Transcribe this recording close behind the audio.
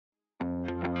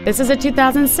This is a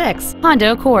 2006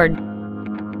 Honda Accord.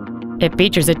 It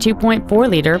features a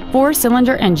 2.4-liter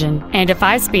four-cylinder engine and a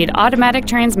 5-speed automatic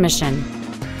transmission.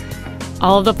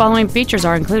 All of the following features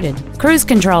are included: cruise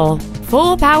control,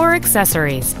 full power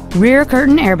accessories, rear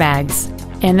curtain airbags,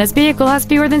 and this vehicle has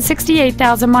fewer than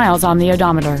 68,000 miles on the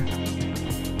odometer.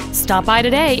 Stop by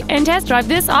today and test drive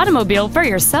this automobile for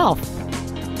yourself.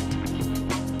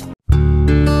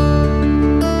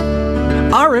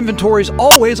 Our inventory is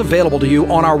always available to you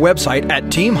on our website at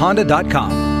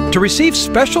teamhonda.com. To receive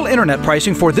special internet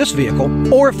pricing for this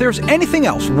vehicle, or if there's anything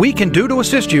else we can do to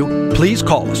assist you, please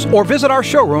call us or visit our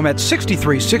showroom at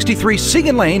 6363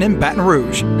 Siegen Lane in Baton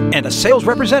Rouge, and a sales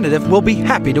representative will be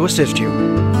happy to assist you.